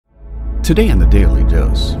Today on the Daily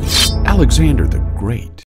Dose, Alexander the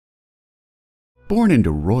Great. Born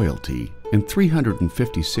into royalty in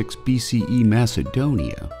 356 BCE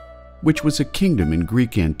Macedonia, which was a kingdom in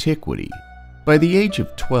Greek antiquity, by the age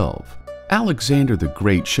of 12, Alexander the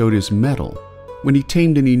Great showed his mettle when he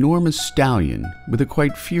tamed an enormous stallion with a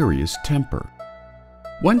quite furious temper.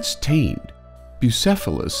 Once tamed,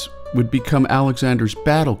 Bucephalus would become Alexander's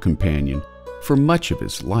battle companion for much of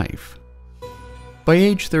his life. By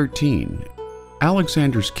age 13,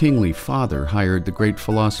 Alexander's kingly father hired the great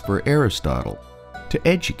philosopher Aristotle to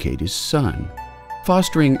educate his son,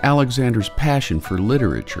 fostering Alexander's passion for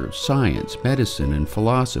literature, science, medicine, and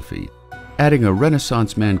philosophy, adding a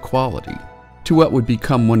Renaissance man quality to what would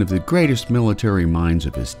become one of the greatest military minds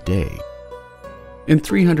of his day. In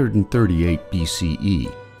 338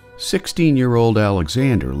 BCE, 16-year-old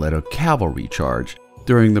Alexander led a cavalry charge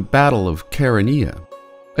during the Battle of Chaeronea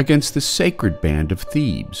against the Sacred Band of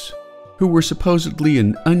Thebes, who were supposedly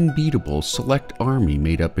an unbeatable select army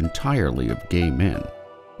made up entirely of gay men,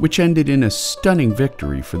 which ended in a stunning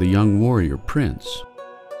victory for the young warrior prince.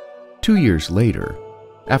 2 years later,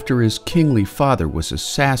 after his kingly father was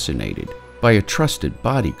assassinated by a trusted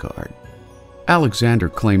bodyguard, Alexander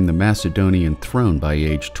claimed the Macedonian throne by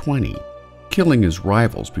age 20, killing his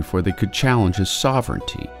rivals before they could challenge his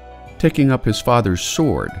sovereignty, taking up his father's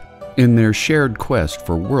sword in their shared quest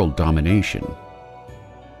for world domination.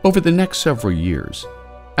 Over the next several years,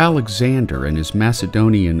 Alexander and his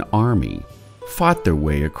Macedonian army fought their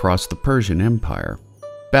way across the Persian Empire,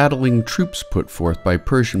 battling troops put forth by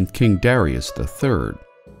Persian King Darius III,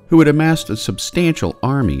 who had amassed a substantial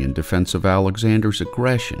army in defense of Alexander's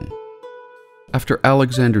aggression. After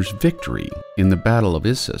Alexander's victory in the Battle of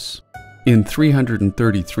Issus in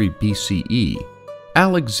 333 BCE,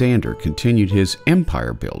 Alexander continued his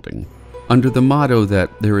empire building under the motto that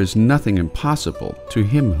there is nothing impossible to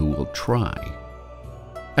him who will try.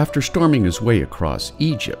 After storming his way across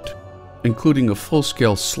Egypt, including a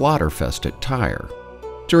full-scale slaughterfest at Tyre,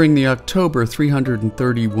 during the October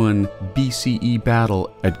 331 BCE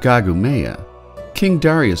battle at Gaugamela, King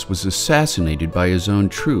Darius was assassinated by his own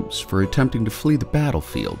troops for attempting to flee the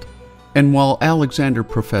battlefield, and while Alexander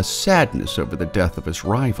professed sadness over the death of his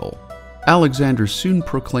rival, Alexander soon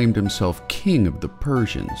proclaimed himself king of the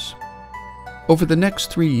Persians. Over the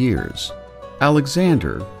next 3 years,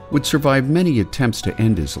 Alexander would survive many attempts to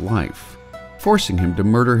end his life, forcing him to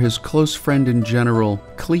murder his close friend and general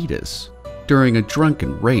Cletus during a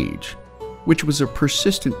drunken rage, which was a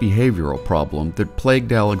persistent behavioral problem that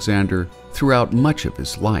plagued Alexander throughout much of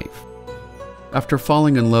his life. After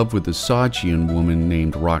falling in love with a Sagian woman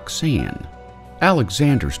named Roxanne,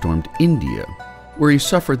 Alexander stormed India, where he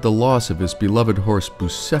suffered the loss of his beloved horse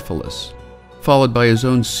Bucephalus, followed by his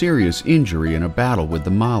own serious injury in a battle with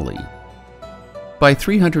the Mali. By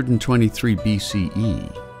 323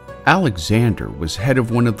 BCE, Alexander was head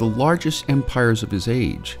of one of the largest empires of his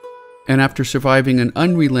age, and after surviving an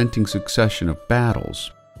unrelenting succession of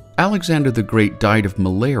battles, Alexander the Great died of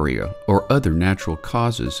malaria or other natural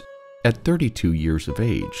causes at 32 years of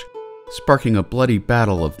age, sparking a bloody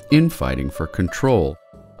battle of infighting for control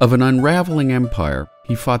of an unraveling empire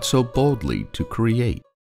he fought so boldly to create.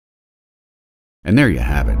 And there you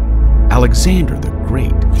have it, Alexander the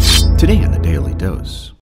Great, today on the Daily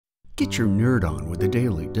Dose. Get your nerd on with the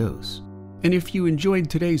Daily Dose, and if you enjoyed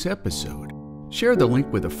today's episode, share the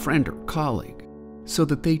link with a friend or colleague so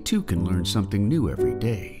that they too can learn something new every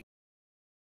day.